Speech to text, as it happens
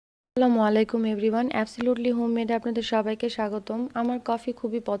আসসালামু আলাইকুম everyone, absolutely হোমমেডে আপনাদের সবাইকে স্বাগতম। আমার কফি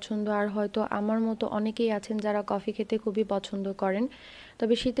খুবই পছন্দ, আর হয়তো আমার মতো অনেকেই আছেন যারা কফি খেতে খুবই পছন্দ করেন।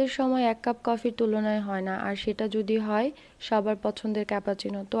 তবে শীতের সময় এক কাপ কফির তুলনায় হয় না, আর সেটা যদি হয় সবার পছন্দের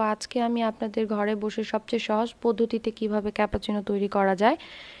ক্যাপাচিনো। তো আজকে আমি আপনাদের ঘরে বসে সবচেয়ে সহজ পদ্ধতিতে কিভাবে ক্যাপাচিনো তৈরি করা যায়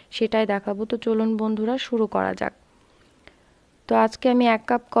সেটাই দেখাবো। তো চলুন বন্ধুরা, শুরু করা যাক। তো আজকে আমি এক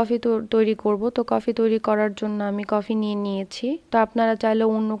কাপ কফি তৈরি করব। তো কফি তৈরি করার জন্য আমি কফি নিয়ে নিয়েছি। তো আপনারা চাইলে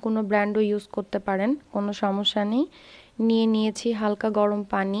অন্য কোনো ব্র্যান্ডও ইউজ করতে পারেন, কোনো সমস্যা নেই। নিয়ে নিয়েছি হালকা গরম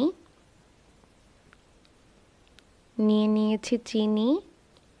পানি, নিয়ে নিয়েছি চিনি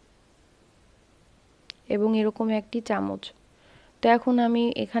এবং এরকম একটি চামচ। তো এখন আমি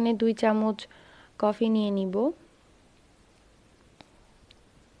এখানে 2 চামচ কফি নিয়ে নিব।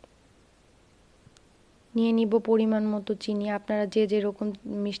 নিয়ে নিব পরিমাণ মতো চিনি। আপনারা যে যেরকম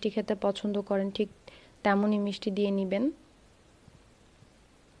মিষ্টি খেতে পছন্দ করেন ঠিক তেমনই মিষ্টি দিয়ে নেবেন।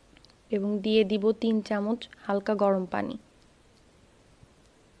 এবং দিয়ে দিব 3 চামচ হালকা গরম পানি।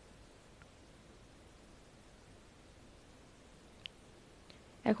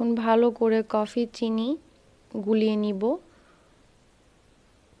 এখন ভালো করে কফি চিনি গুলিয়ে নিব।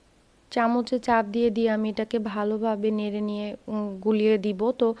 চামচে চাপ দিয়ে দিয়ে আমি এটাকে ভালোভাবে নেড়ে নিয়ে গুলিয়ে দিব।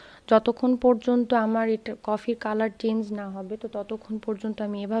 তো যতক্ষণ পর্যন্ত আমার এটা কফির কালার চেঞ্জ না হবে, তো ততক্ষণ পর্যন্ত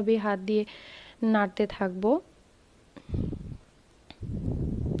আমি এভাবেই হাত দিয়ে নাড়তে থাকবো।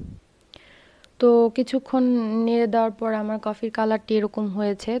 তো কিছুক্ষণ নেড়ে দেওয়ার পর আমার কফির কালারটি এরকম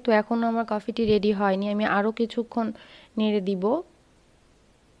হয়েছে। তো এখন আমার কফিটি রেডি হয়নি, আমি আরও কিছুক্ষণ নেড়ে দিব।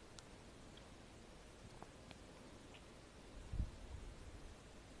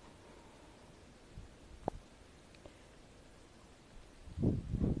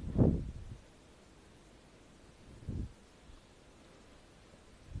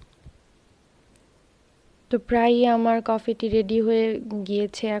 তো প্রায়ই আমার কফিটি রেডি হয়ে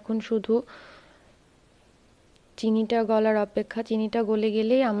গিয়েছে। এখন শুধু চিনিটা গলার অপেক্ষা। চিনিটা গলে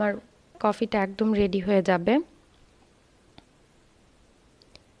গেলেই আমার কফিটা একদম রেডি হয়ে যাবে।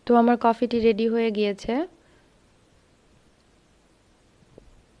 তো আমার কফিটি রেডি হয়ে গিয়েছে,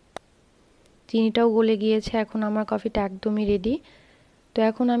 চিনিটাও গলে গিয়েছে। এখন আমার কফিটা একদমই রেডি। তো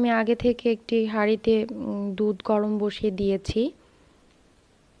এখন আমি আগে থেকে একটি হাঁড়িতে দুধ গরম বসিয়ে দিয়েছি।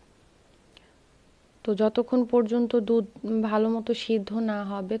 তো যতক্ষণ পর্যন্ত দুধ ভালো মতো সিদ্ধ না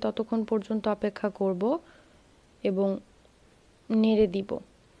হবে ততক্ষণ পর্যন্ত অপেক্ষা করব এবং নেড়ে দিব।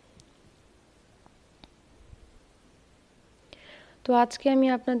 তো আজকে আমি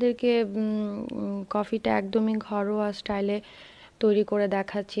আপনাদেরকে কফিটা একদমই ঘরোয়া স্টাইলে তৈরি করে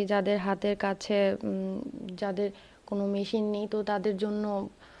দেখাচ্ছি। যাদের হাতের কাছে যাদের কোনো মেশিন নেই, তো তাদের জন্য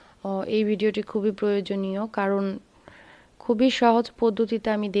এই ভিডিওটি খুবই প্রয়োজনীয়, কারণ খুবই সহজ পদ্ধতিতে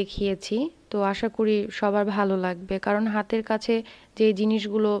আমি দেখিয়েছি। তো আশা করি সবার ভালো লাগবে, কারণ হাতের কাছে যে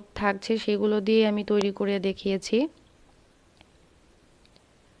জিনিসগুলো থাকছে সেগুলো দিয়ে আমি তৈরি করে দেখিয়েছি।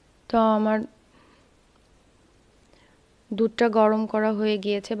 তো আমার দুধটা গরম করা হয়ে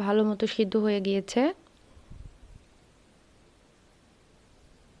গিয়েছে, ভালো মতো সিদ্ধ হয়ে গিয়েছে।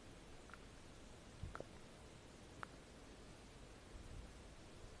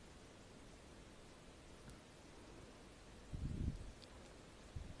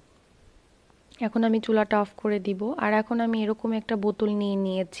 এখন আমি চুলাটা অফ করে দিব। আর এখন আমি এরকম একটা বোতল নিয়ে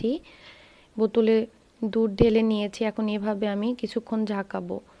নিয়েছি, বোতলে দুধ ঢেলে নিয়েছি। এখন এভাবে আমি কিছুক্ষণ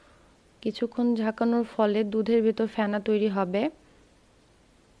ঝাঁকাবো। কিছুক্ষণ ঝাঁকানোর ফলে দুধের ভেতর ফেনা তৈরি হবে।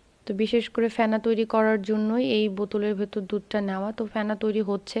 তো বিশেষ করে ফেনা তৈরি করার জন্যই এই বোতলের ভেতর দুধটা নেওয়া। তো ফেনা তৈরি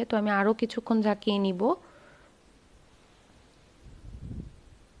হচ্ছে, তো আমি আরও কিছুক্ষণ ঝাঁকিয়ে নিব।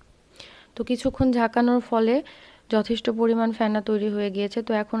 তো কিছুক্ষণ ঝাঁকানোর ফলে যথেষ্ট পরিমাণ ফেনা তৈরি হয়ে গিয়েছে।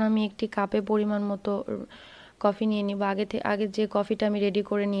 তো এখন আমি একটি কাপে পরিমাণ মতো কফি নিয়ে নিব। আগে যে কফিটা আমি রেডি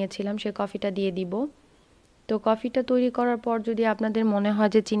করে নিয়েছিলাম সে কফিটা দিয়ে দিব। তো কফিটা তৈরি করার পর যদি আপনাদের মনে হয়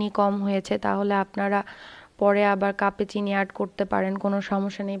যে চিনি কম হয়েছে, তাহলে আপনারা পরে আবার কাপে চিনি অ্যাড করতে পারেন, কোনো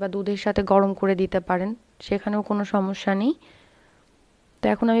সমস্যা নেই। বা দুধের সাথে গরম করে দিতে পারেন, সেখানেও কোনো সমস্যা নেই। তো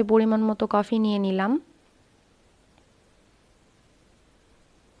এখন আমি পরিমাণ মতো কফি নিয়ে নিলাম।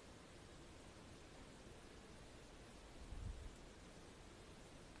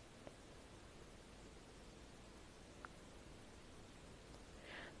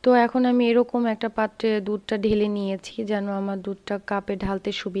 তো এখন আমি এরকম একটা পাত্রে দুধটা ঢেলে নিয়েছি, যেন আমার দুধটা কাপে ঢালতে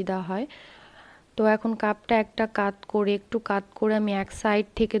সুবিধা হয়। তো এখন কাপটা একটু কাত করে আমি এক সাইড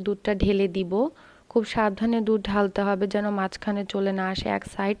থেকে দুধটা ঢেলে দিব। খুব সাবধানে দুধ ঢালতে হবে, যেন মাঝখানে চলে না আসে। এক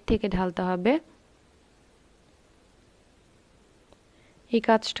সাইড থেকে ঢালতে হবে। এই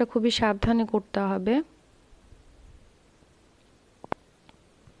কাজটা খুবই সাবধানে করতে হবে।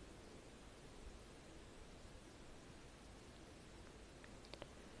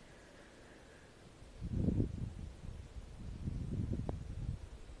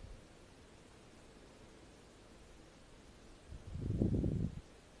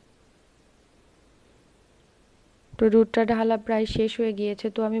 তো দুধটা ঢালা প্রায় শেষ হয়ে গিয়েছে,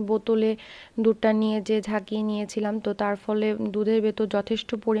 তো আমি বোতলে দুধটা নিয়ে যে ঝাঁকিয়ে নিয়েছিলাম, তো তার ফলে দুধের ভেতর যথেষ্ট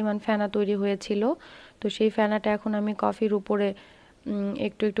পরিমাণ ফেনা তৈরি হয়েছিল। তো সেই ফেনাটা এখন আমি কফির উপরে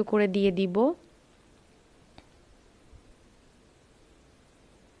একটু একটু করে দিয়ে দিব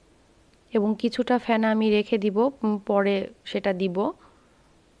এবং কিছুটা ফেনা আমি রেখে দিব, পরে সেটা দিব।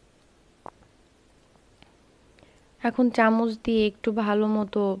 এখন চামচ দিয়ে একটু ভালো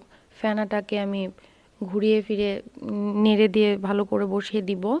মতো ফেনাটাকে আমি ঘুরিয়ে ফিরে নেড়ে দিয়ে ভালো করে বসিয়ে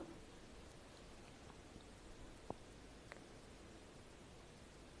দিব।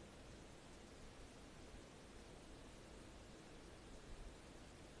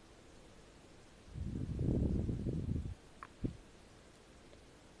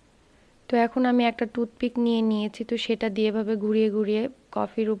 তো এখন আমি একটা টুথপিক নিয়ে নিয়েছি, তো সেটা দিয়ে এভাবে ঘুরিয়ে ঘুরিয়ে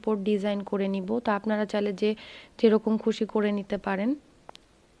কফির উপর ডিজাইন করে নিব। তো আপনারা চাইলে যে যেরকম খুশি করে নিতে পারেন।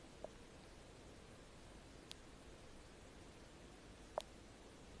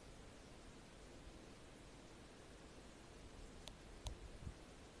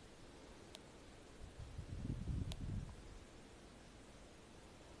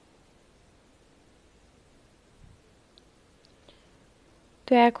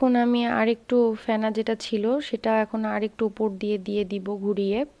 তো এখন আমি আরেকটু ফেনা যেটা ছিল সেটা এখন আরেকটু উপর দিয়ে দিয়ে দিব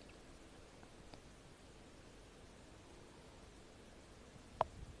ঘুরিয়ে।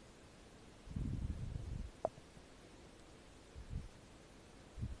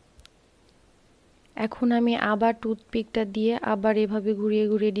 এখন আমি আবার টুথপিকটা দিয়ে আবার এভাবে ঘুরিয়ে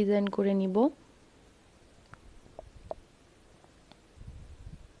ঘুরিয়ে ডিজাইন করে নিব।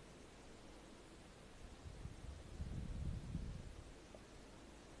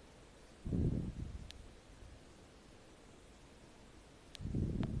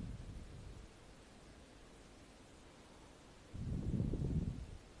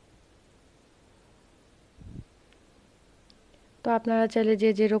 তো আপনারা চাইলে যে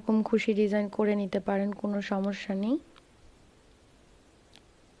যেরকম খুশি ডিজাইন করে নিতে পারেন, কোনো সমস্যা নেই।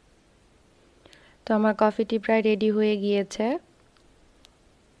 তো আমার কফিটি প্রায় রেডি হয়ে গিয়েছে।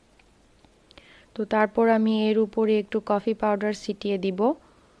 তো তারপর আমি এর উপরে একটু কফি পাউডার ছিটিয়ে দিব।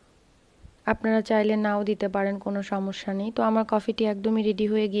 আপনারা চাইলে নাও দিতে পারেন, কোনো সমস্যা নেই। তো আমার কফিটি একদমই রেডি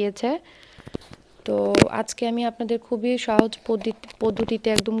হয়ে গিয়েছে। তো আজকে আমি আপনাদের খুবই সহজ পদ্ধতিতে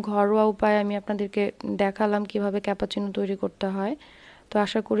একদম ঘরোয়া উপায়ে আমি আপনাদেরকে দেখালাম কিভাবে ক্যাপাচিনো তৈরি করতে হয়। তো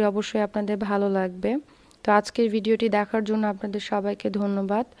আশা করি অবশ্যই আপনাদের ভালো লাগবে। তো আজকের ভিডিওটি দেখার জন্য আপনাদের সবাইকে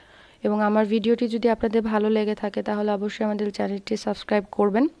ধন্যবাদ, এবং আমার ভিডিওটি যদি আপনাদের ভালো লেগে থাকে তাহলে অবশ্যই আমাদের চ্যানেলটি সাবস্ক্রাইব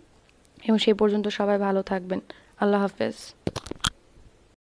করবেন, এবং সেই পর্যন্ত সবাই ভালো থাকবেন। আল্লাহ হাফেজ।